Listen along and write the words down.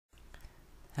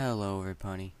Hello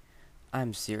everybody,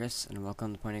 I'm Cirrus and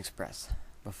welcome to Point Express.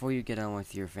 Before you get on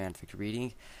with your fanfic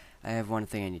reading, I have one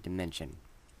thing I need to mention,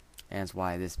 and it's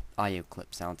why this audio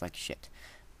clip sounds like shit.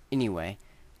 Anyway,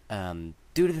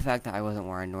 due to the fact that I wasn't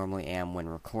where I normally am when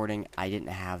recording, I didn't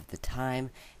have the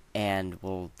time and,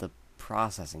 the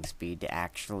processing speed to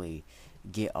actually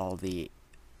get all the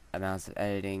amounts of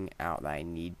editing out that I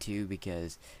need to,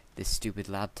 because this stupid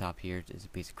laptop here is a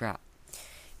piece of crap.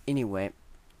 Anyway,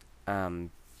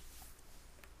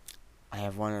 I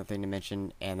have one other thing to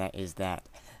mention, and that is that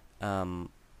I'm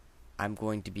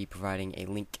going to be providing a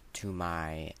link to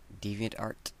my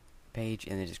DeviantArt page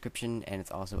in the description, and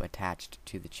it's also attached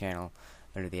to the channel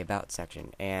under the About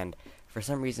section. And for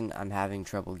some reason, I'm having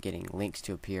trouble getting links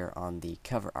to appear on the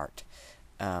cover art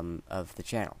of the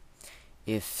channel.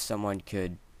 If someone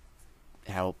could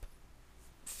help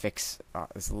fix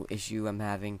this little issue I'm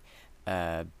having,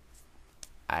 I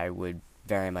would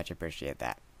very much appreciate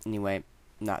that. Anyway,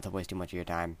 not to waste too much of your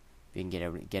time, you can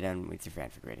get on with your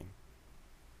fanfic reading.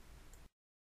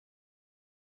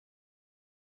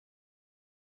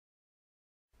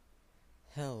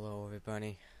 Hello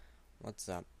everybody, what's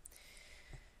up?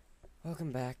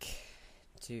 Welcome back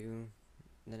to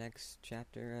the next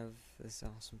chapter of this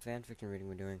awesome fanfiction reading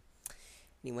we're doing.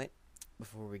 Anyway,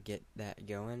 before we get that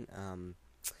going,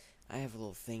 I have a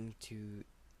little thing to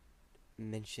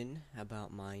mention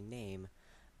about my name.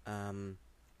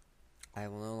 I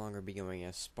will no longer be going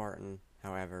as Spartan.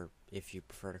 However, if you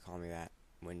prefer to call me that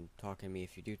when talking to me,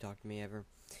 if you do talk to me ever,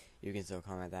 you can still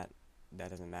call me that. That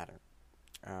doesn't matter.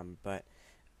 But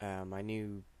my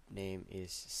new name is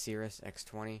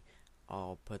CirrusX20.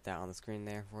 I'll put that on the screen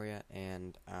there for you,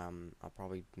 and I'll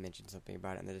probably mention something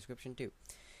about it in the description too.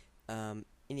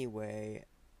 Anyway,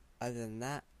 other than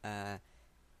that,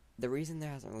 the reason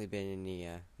there hasn't really been any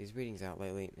these readings out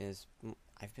lately is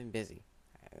I've been busy.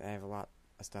 I have a lot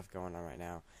of stuff going on right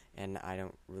now, and I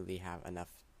don't really have enough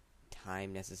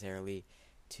time necessarily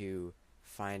to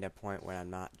find a point when I'm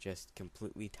not just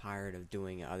completely tired of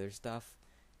doing other stuff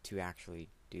to actually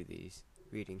do these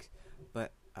readings.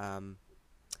 But I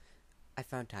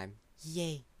found time.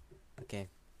 Yay! Okay,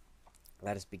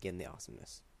 let us begin the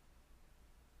awesomeness.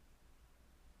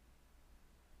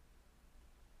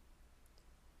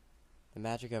 The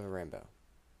Magic of a Rainbow,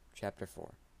 Chapter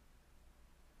 4.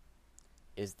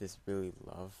 Is this really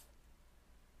love?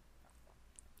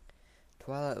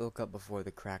 Twilight woke up before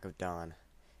the crack of dawn.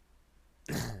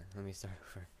 Let me start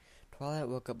over. Twilight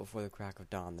woke up before the crack of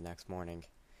dawn the next morning,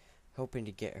 hoping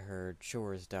to get her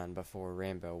chores done before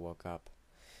Rainbow woke up,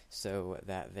 so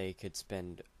that they could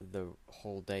spend the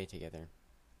whole day together.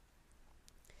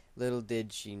 Little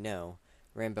did she know,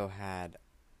 Rainbow had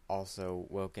also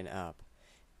woken up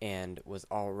and was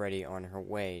already on her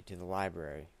way to the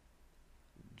library.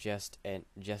 Just as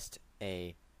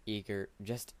eager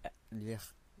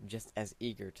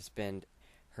to spend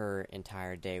her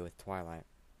entire day with Twilight.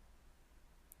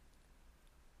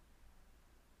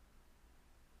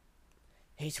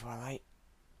 "Hey, Twilight,"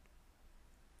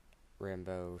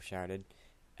 Rainbow shouted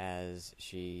as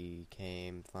she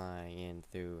came flying in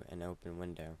through an open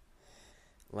window,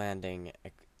 landing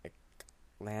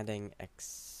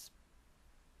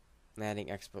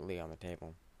expertly on the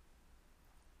table.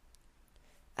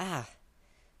 "Ah!"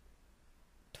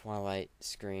 Twilight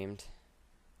screamed,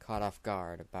 caught off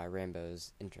guard by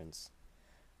Rainbow's entrance.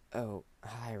 "Oh,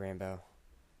 hi, Rainbow."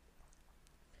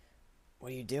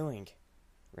 "What are you doing?"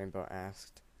 Rainbow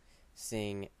asked,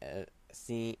 seeing an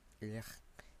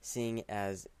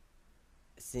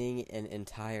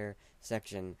entire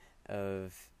section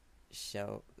of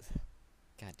shelves.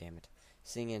 God damn it!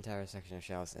 Seeing an entire section of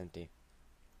shelves empty.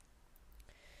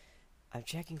 "I'm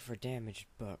checking for damaged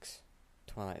books,"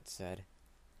 Twilight said,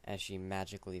 as she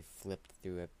magically flipped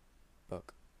through a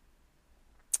book.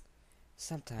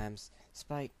 Sometimes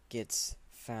Spike gets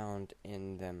food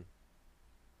in them,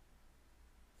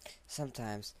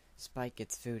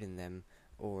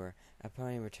 or a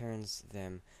pony returns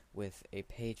them with a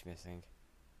page missing."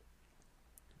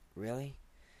 "Really?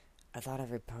 I thought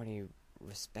every pony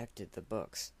respected the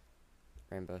books,"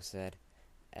 Rainbow said,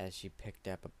 as she picked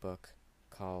up a book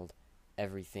called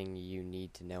Everything You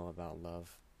Need to Know About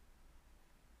Love.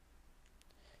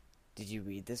 "Did you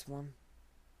read this one?"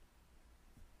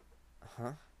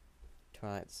 "Huh?"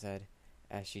 Twilight said,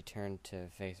 as she turned to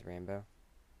face Rainbow.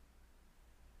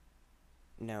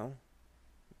 "No,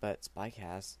 but Spike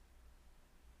has."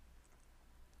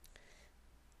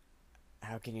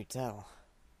 "How can you tell?"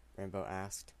 Rainbow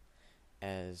asked,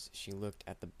 as she looked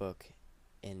at the book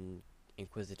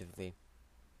inquisitively.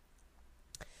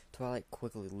 Twilight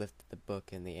quickly lifted the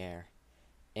book in the air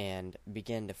and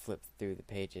began to flip through the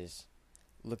pages,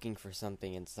 looking for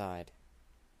something inside.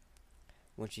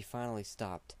 When she finally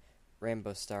stopped,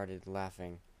 Rainbow started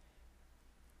laughing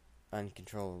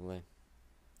uncontrollably.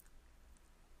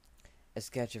 A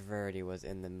sketch of Rarity was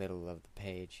in the middle of the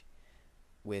page,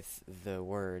 with the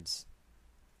words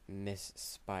Miss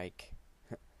Spike,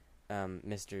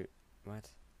 Mr. What?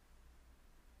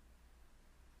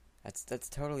 That's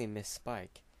totally Miss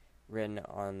Spike, written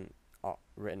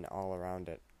all around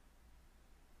it.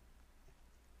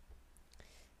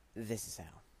 This is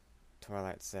how,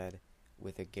 Twilight said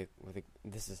with a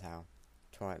this is how,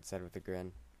 Twilight said with a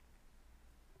grin.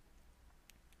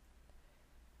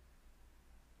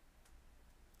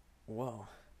 Whoa,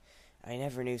 I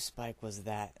never knew Spike was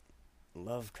that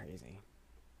love crazy,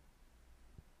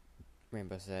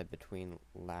 Rainbow said between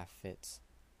laugh fits.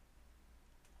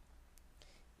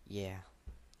 Yeah,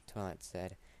 Twilight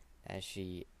said as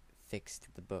she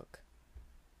fixed the book.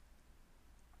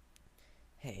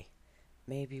 Hey,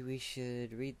 maybe we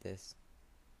should read this.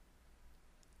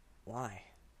 Why?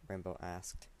 Rainbow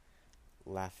asked,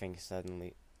 laughing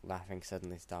suddenly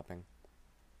stopping.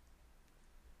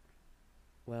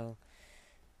 Well,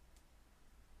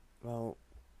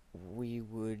 we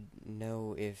would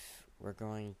know if we're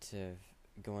going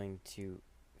too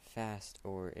fast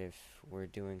or if we're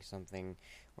doing something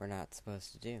we're not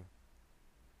supposed to do.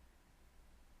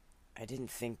 I didn't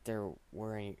think there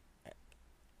were any.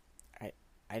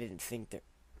 I didn't think there.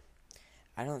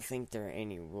 I don't think there are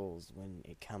any rules when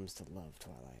it comes to love,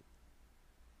 Twilight.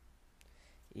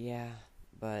 Yeah,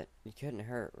 but it couldn't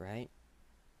hurt, right?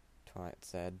 Twilight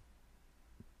said.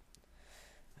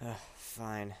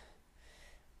 Fine.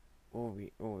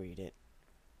 We'll read it,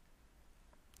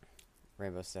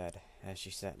 Rainbow said as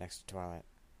she sat next to Twilight.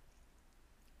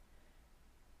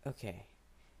 Okay.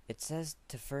 It says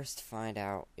to first find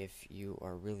out if you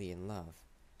are really in love,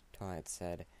 Twilight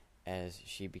said as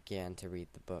she began to read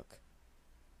the book.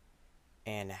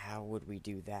 And how would we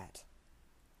do that?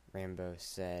 Rainbow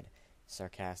said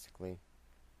sarcastically.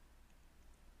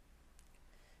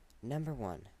 Number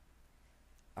 1.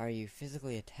 Are you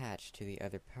physically attached to the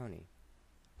other pony?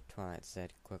 Twilight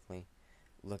said quickly,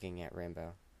 looking at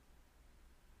Rainbow.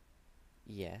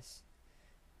 Yes.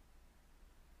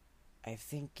 I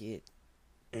think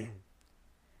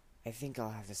I'll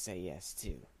have to say yes,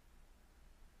 too.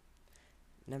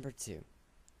 Number 2.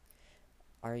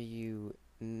 Are you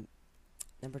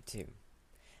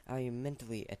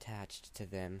mentally attached to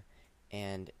them,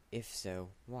 and if so,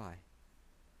 why?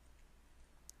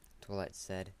 Twilight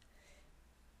said,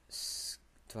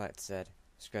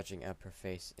 scratching up her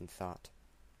face in thought.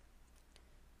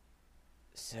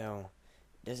 So,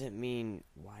 does it mean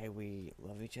why we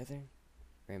love each other?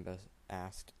 Rainbow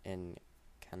asked in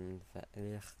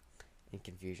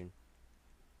confusion.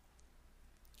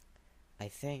 I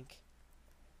think,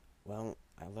 well,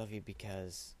 I love you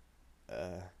because,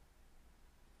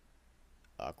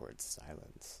 awkward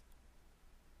silence.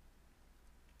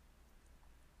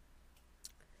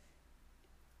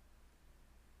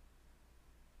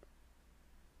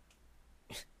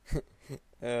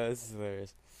 This is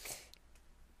hilarious.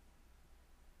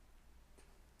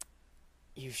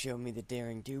 You showed me the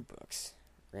Daring Do books,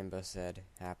 Rainbow said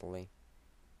happily.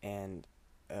 And,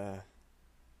 that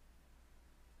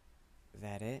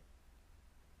it?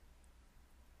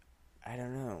 I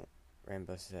don't know,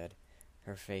 Rainbow said,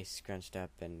 her face scrunched up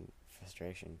in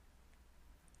frustration.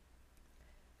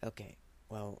 Okay,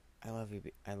 well, I love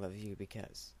you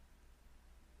because...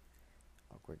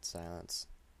 Awkward silence.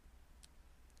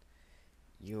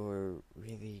 You're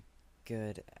really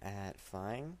good at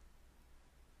flying?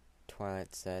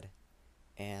 Twilight said,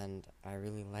 and I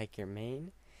really like your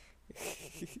mane?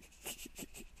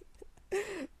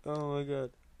 Oh my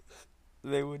god.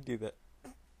 They would do that.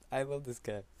 I love this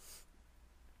guy.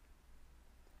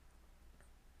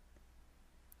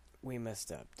 We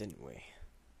messed up, didn't we?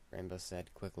 Rainbow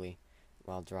said quickly,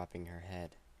 while dropping her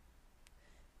head.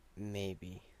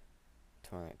 Maybe,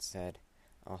 Twilight said,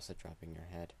 also dropping her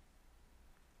head.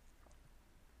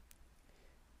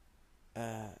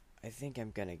 I think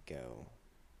I'm gonna go,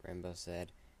 Rainbow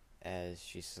said, as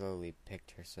she slowly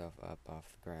picked herself up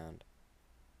off the ground.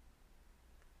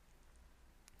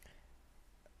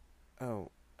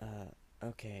 Oh,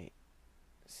 okay.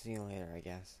 See you later, I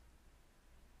guess,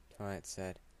 Twilight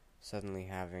said, suddenly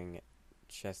having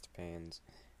chest pains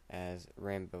as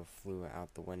Rainbow flew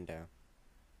out the window.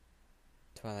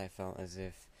 Twilight felt as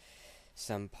if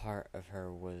some part of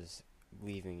her was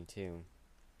leaving too,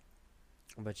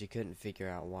 but she couldn't figure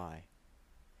out why.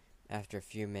 After a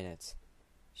few minutes,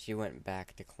 she went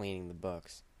back to cleaning the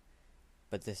books,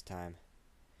 but this time,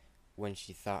 when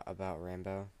she thought about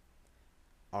Rainbow,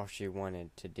 All she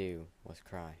wanted to do was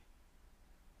cry.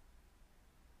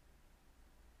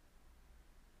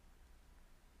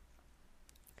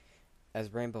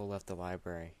 As Rainbow left the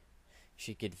library,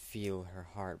 she could feel her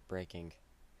heart breaking.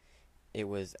 It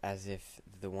was as if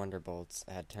the Wonderbolts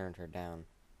had turned her down.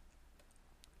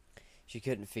 She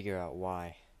couldn't figure out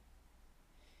why.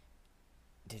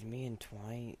 Did me and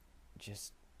Twy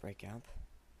just break up?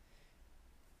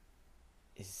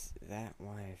 Is that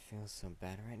why I feel so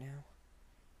bad right now?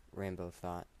 Rainbow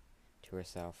thought to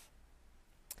herself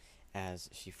as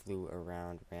she flew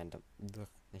around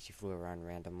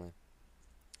randomly.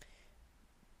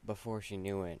 Before she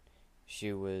knew it,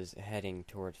 she was heading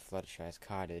towards Fluttershy's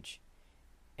cottage,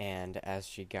 and as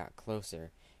she got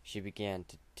closer, she began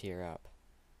to tear up,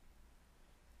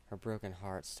 her broken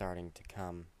heart starting to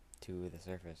come to the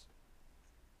surface.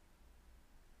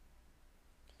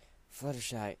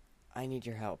 "Fluttershy, I need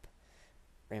your help,"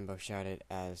 Rainbow shouted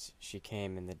as she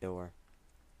came in the door,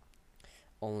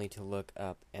 only to look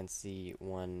up and see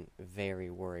one very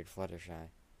worried Fluttershy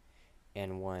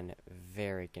and one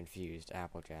very confused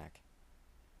Applejack.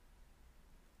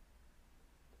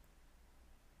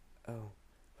 "Oh,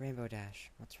 Rainbow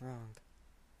Dash, what's wrong?"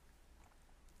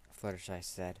 Fluttershy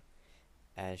said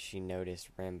as she noticed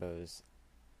Rainbow's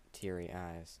teary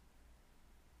eyes.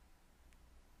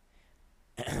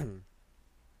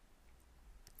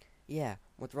 "Yeah,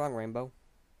 what's wrong, Rainbow?"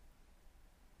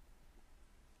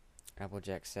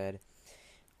 Applejack said,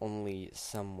 only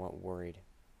somewhat worried.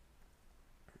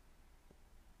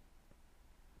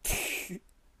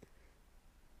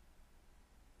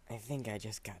 "I think I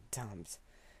just got dumped,"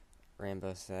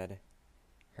 Rainbow said,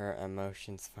 her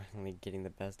emotions finally getting the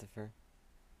best of her.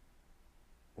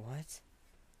 "What?"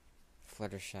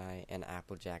 Fluttershy and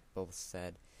Applejack both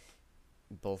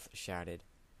shouted,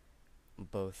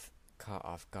 both caught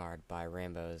off guard by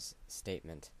Rainbow's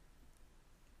statement.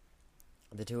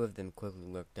 The two of them quickly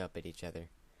looked up at each other,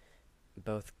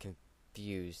 both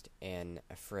confused and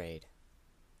afraid.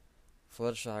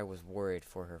 Fluttershy was worried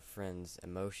for her friend's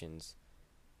emotions,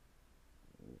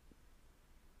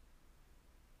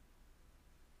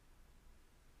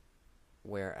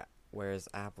 whereas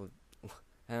I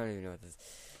don't even know what this.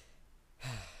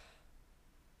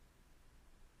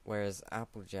 Whereas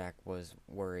Applejack was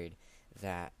worried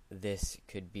that this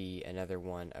could be another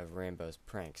one of Rainbow's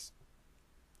pranks.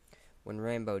 When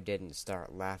Rainbow didn't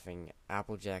start laughing,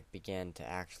 Applejack began to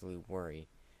actually worry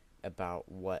about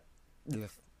what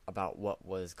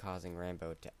was causing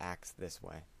Rainbow to act this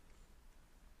way.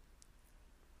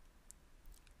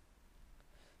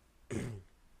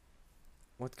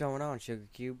 "What's going on, Sugar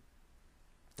Cube?"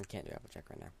 I can't do Applejack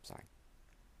right now, sorry.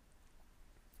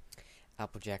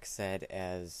 Applejack said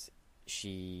as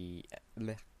she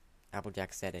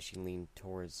leaned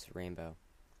towards Rainbow.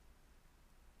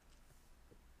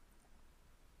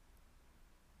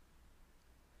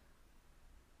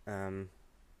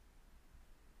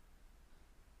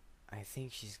 I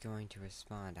think she's going to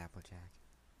respond, Applejack."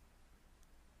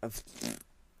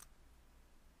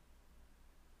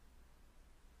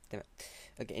 Damn it.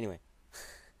 Okay, anyway.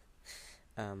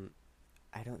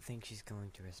 I don't think she's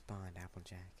going to respond,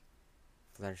 Applejack,"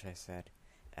 Fluttershy said,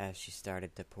 as she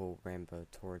started to pull Rainbow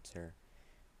towards her.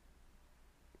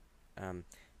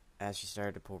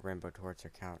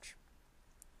 Couch.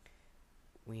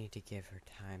 "We need to give her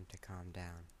time to calm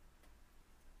down."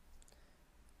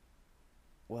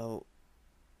 Well,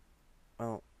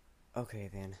 okay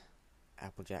then,"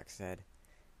 Applejack said.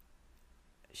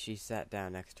 She sat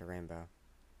down next to Rainbow.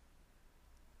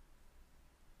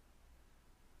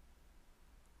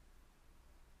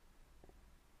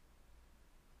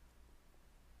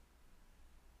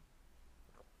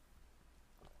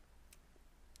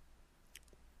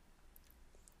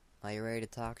 "Are you ready to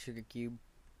talk, Sugar Cube?"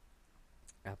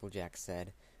 Applejack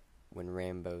said, when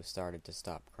Rainbow started to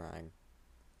stop crying.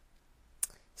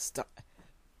 "Stop."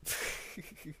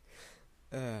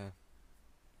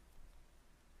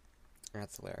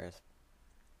 That's hilarious.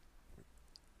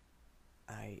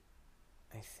 I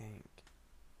think,"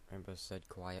 Rainbow said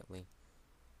quietly.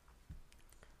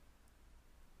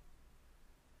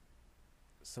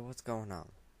 "So what's going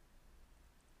on?"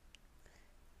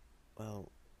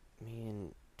 "Well, me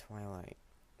and Twilight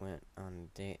went on a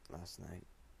date last night."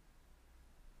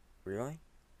 "Really?"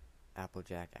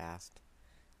 Applejack asked,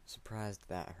 surprised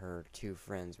that her two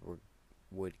friends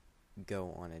would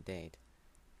go on a date.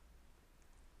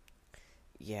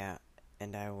 "Yeah,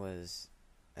 and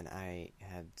I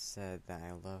had said that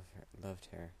I loved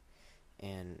her,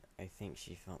 and I think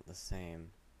she felt the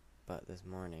same, but this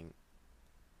morning,"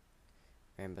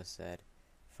 Rainbow said,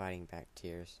 fighting back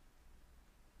tears.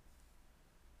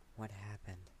 "What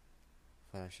happened?"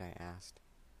 Fluttershy asked.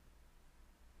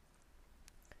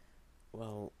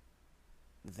 Well,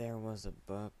 there was a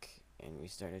book, and we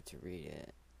started to read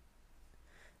it,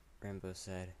 Rainbow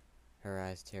said, her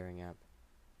eyes tearing up.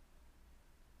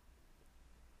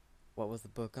 What was the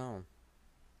book on?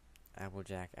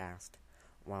 Applejack asked,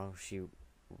 while she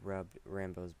rubbed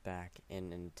Rainbow's back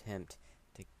in an attempt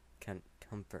to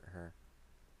comfort her.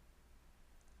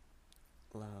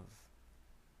 Love.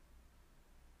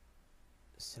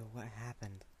 So what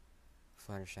happened?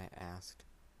 Fluttershy asked.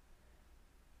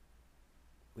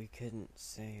 We couldn't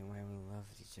say why we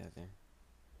loved each other,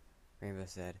 Rainbow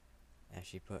said, as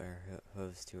she put her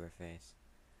hooves to her face.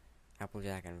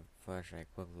 Applejack and Fluttershy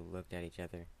quickly looked at each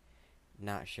other,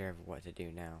 not sure of what to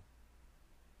do now.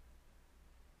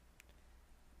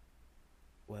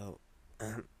 Well,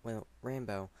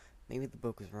 Rainbow, maybe the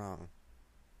book was wrong,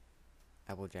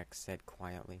 Applejack said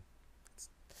quietly.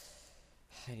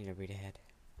 I need to read ahead.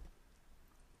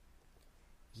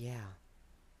 Yeah,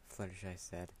 Fluttershy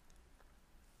said.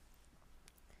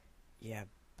 Yeah,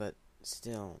 but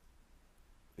still,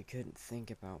 we couldn't think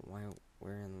about why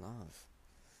we're in love,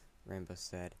 Rainbow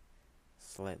said,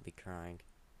 slightly crying.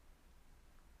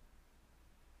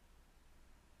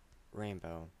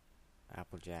 Rainbow,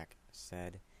 Applejack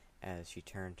said as she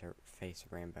turned to face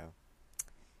Rainbow.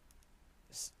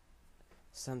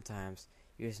 Sometimes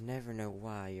you just never know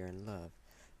why you're in love,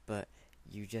 but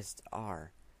you just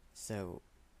are, so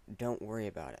don't worry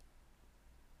about it.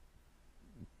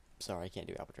 Sorry, I can't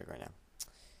do Applejack right now.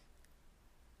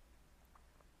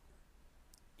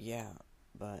 Yeah,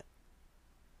 but...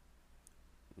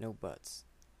 No buts.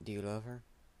 Do you love her?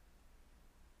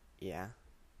 Yeah.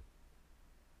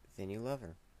 Then you love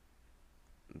her.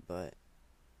 But...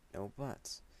 No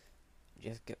buts.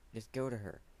 Just go to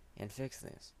her and fix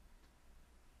this,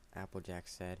 Applejack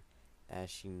said as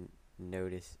she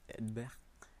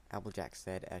Applejack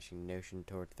said as she motioned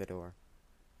towards the door.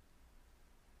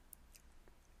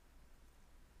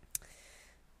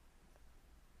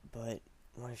 But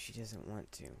what if she doesn't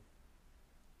want to?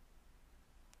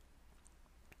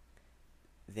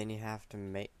 Then you have to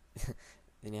make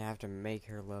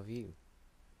her love you,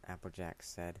 Applejack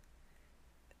said.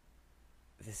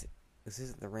 This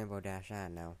isn't the Rainbow Dash I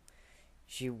know.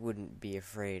 She wouldn't be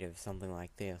afraid of something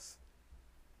like this.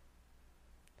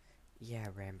 Yeah,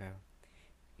 Rainbow.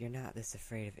 You're not this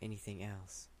afraid of anything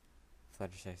else,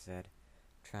 Fluttershy said,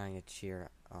 trying to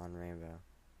cheer on Rainbow.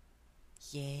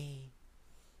 Yay!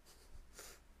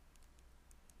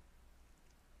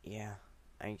 Yeah,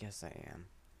 I guess I am,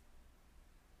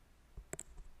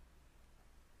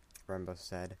 Rainbow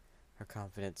said, her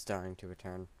confidence starting to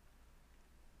return.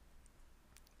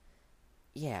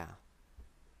 Yeah,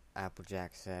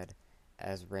 Applejack said,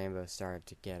 as Rainbow started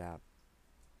to get up.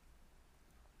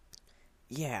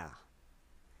 Yeah,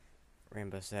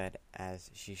 Rainbow said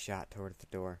as she shot toward the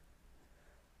door.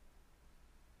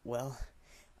 Well,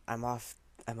 I'm off.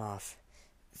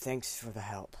 Thanks for the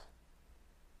help.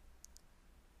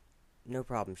 No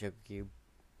problem, Sugar Cube,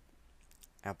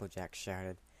 Applejack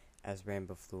shouted as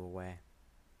Rainbow flew away.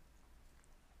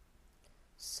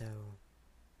 So,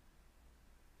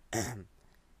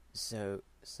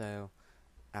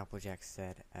 Applejack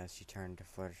said as she turned to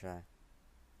Fluttershy.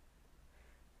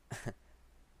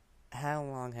 How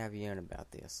long have you known about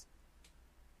this?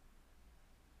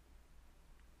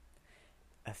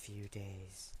 A few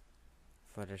days,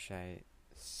 Fluttershy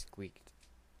squeaked.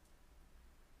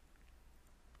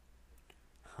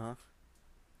 Huh?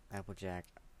 Applejack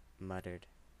muttered.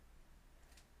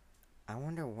 I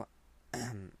wonder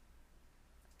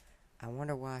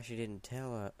why she didn't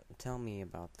tell me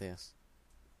about this.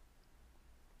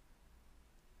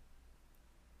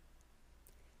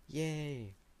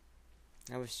 Yay!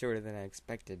 That was shorter than I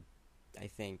expected, I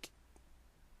think.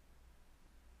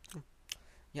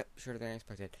 Yep, shorter than I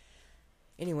expected.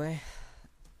 Anyway,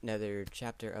 another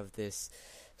chapter of this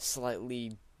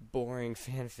slightly boring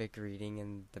fanfic reading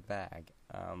in the bag.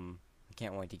 I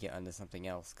can't wait to get onto something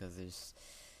else, because there's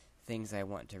things I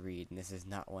want to read, and this is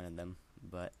not one of them,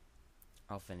 but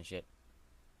I'll finish it.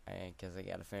 Because I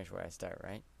gotta finish where I start,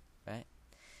 right? Right?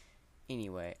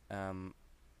 Anyway,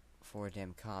 for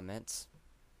them comments.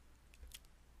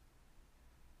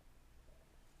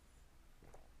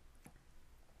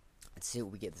 Let's see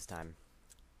what we get this time.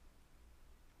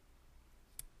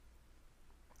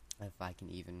 If I can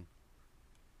even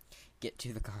get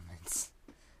to the comments.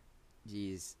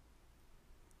 Jeez.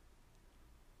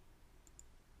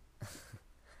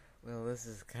 Well, this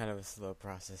is kind of a slow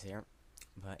process here.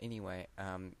 But anyway,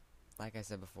 like I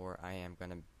said before, I am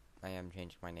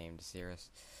changing my name to Cirrus.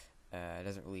 It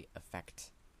doesn't really affect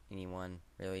anyone,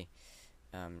 really.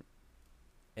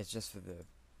 it's just for the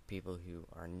people who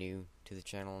are new to the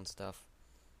channel and stuff.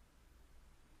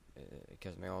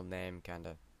 Because my old name kind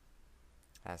of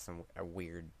has a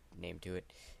weird name to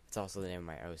it. It's also the name of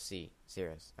my OC,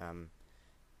 Cirrus.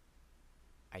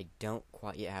 I don't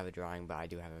quite yet have a drawing, but I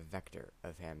do have a vector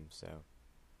of him, so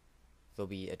there'll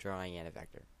be a drawing and a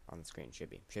vector on the screen.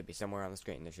 Should be somewhere on the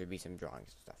screen. There should be some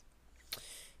drawings and stuff.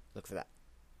 Look for that.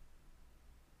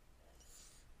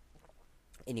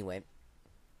 Anyway,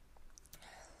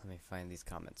 let me find these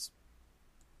comments.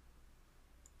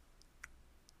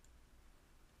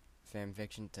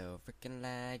 Fanfiction so freaking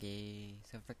laggy,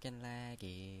 so freaking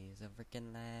laggy, so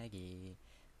freaking laggy.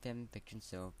 Fanfiction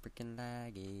so freaking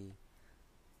laggy.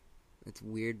 It's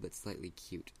weird but slightly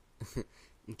cute.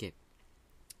 Okay.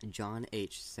 John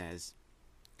H says,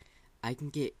 I can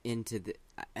get into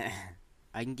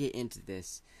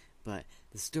this, but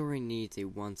the story needs a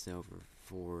once-over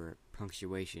for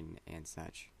punctuation and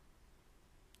such.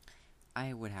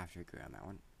 I would have to agree on that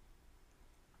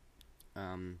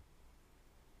one.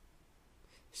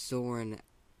 Soren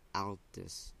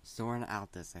Altus,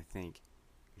 I think.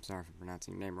 I'm sorry for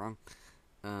pronouncing your name wrong.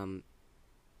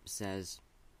 Says,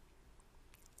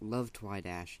 love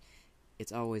Twidash.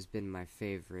 It's always been my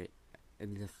favorite.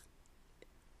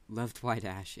 Love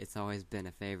Twidash. It's always been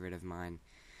a favorite of mine.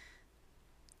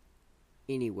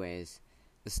 Anyways,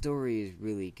 the story is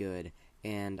really good,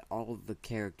 and all the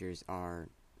characters are,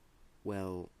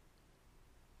 well,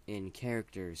 in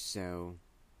characters, so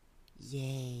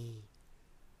yay.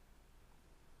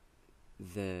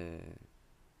 The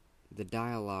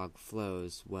dialogue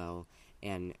flows well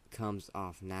and comes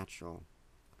off natural.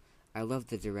 I love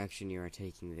the direction you are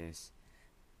taking this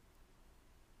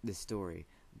story,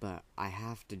 but I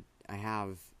have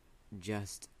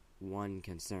just one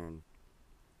concern.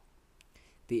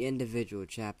 The individual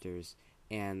chapters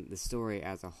and the story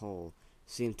as a whole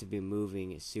seem to be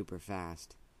moving super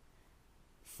fast.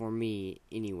 For me,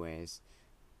 anyways.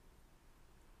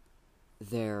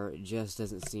 There just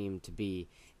doesn't seem to be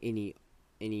any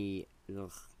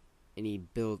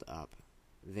build up.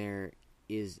 There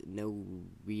is no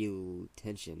real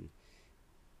tension.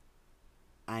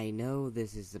 I know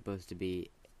this is supposed to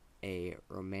be a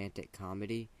romantic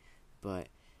comedy, but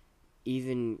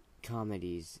even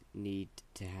comedies need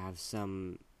to have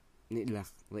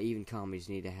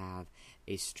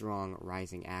a strong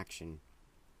rising action.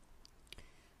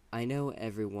 I know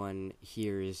everyone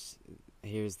hears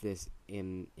this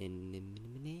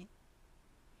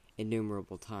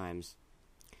innumerable times,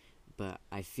 but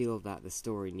I feel that the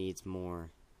story needs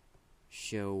more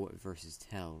show versus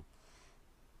tell.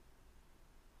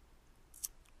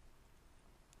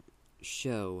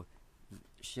 Show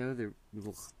the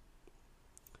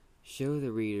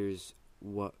readers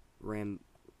what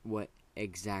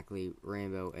exactly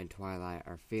Rambo and Twilight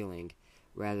are feeling,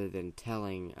 rather than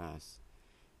telling us.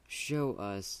 Show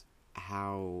us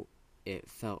how it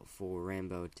felt for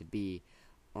Rambo to be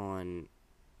on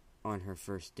her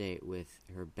first date with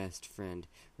her best friend,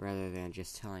 rather than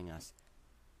just telling us.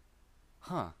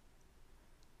 Huh.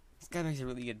 This guy makes a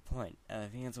really good point. I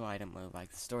think that's why I don't really like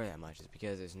the story that much, is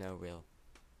because there's no real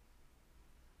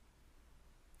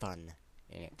fun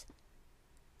in it.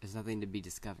 There's nothing to be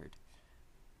discovered.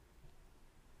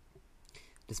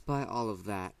 Despite all of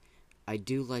that, I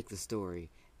do like the story,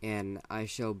 and I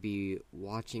shall be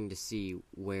watching to see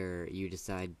where you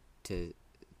decide to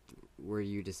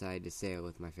sail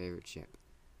with my favorite ship.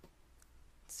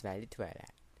 Smiley Twilight.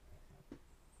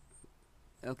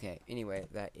 Okay, anyway,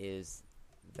 that is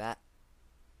that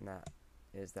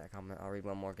comment. I'll read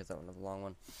one more because that one was a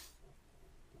long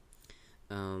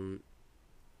one.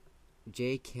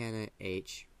 J. Canna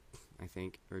H, I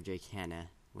think, or J.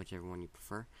 Canna, whichever one you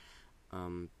prefer.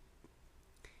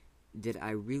 Did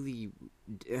I really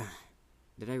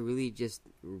just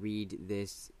read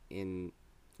this in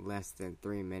less than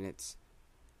 3 minutes?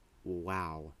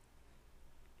 Wow.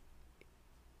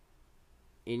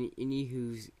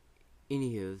 Anywho's,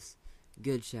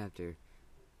 good chapter.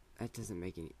 That doesn't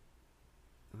make any.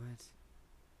 What?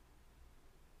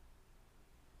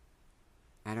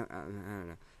 I don't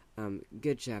know.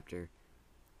 Good chapter.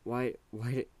 Way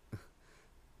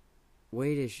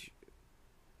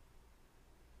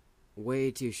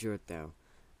too short, though.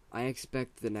 I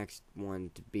expect the next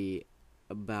one to be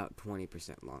about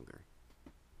 20% longer.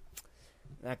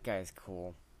 That guy's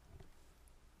cool.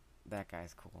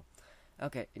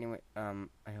 Okay, anyway,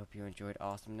 I hope you enjoyed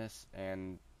awesomeness,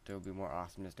 and there will be more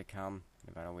awesomeness to come in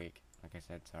about a week. Like I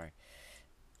said, sorry.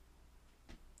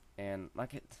 And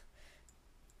like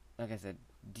I said,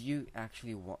 do you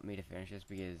actually want me to finish this?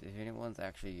 Because if anyone's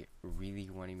actually really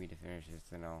wanting me to finish this,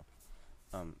 then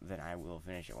then I will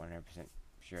finish it 100%.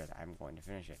 sure that I'm going to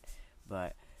finish it.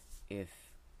 But if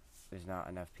there's not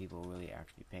enough people really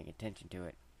actually paying attention to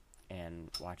it and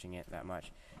watching it that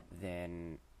much,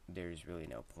 then there's really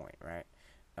no point, right?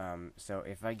 So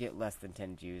if I get less than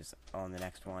 10 views on the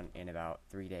next one in about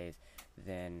 3 days,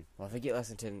 then, well, if I get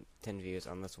less than 10 views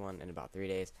on this one in about 3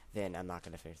 days, then I'm not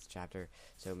going to finish the chapter.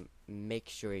 So make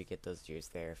sure you get those views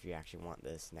there if you actually want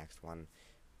this next one,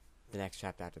 the next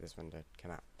chapter after this one, to come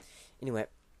out. Anyway,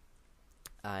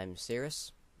 I'm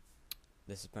Cirrus.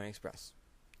 This is Pony Express.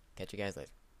 Catch you guys later.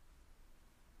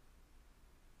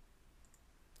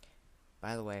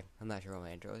 By the way, I'm not sure what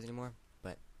my intro is anymore,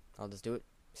 but I'll just do it.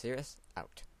 Cirrus,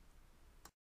 out.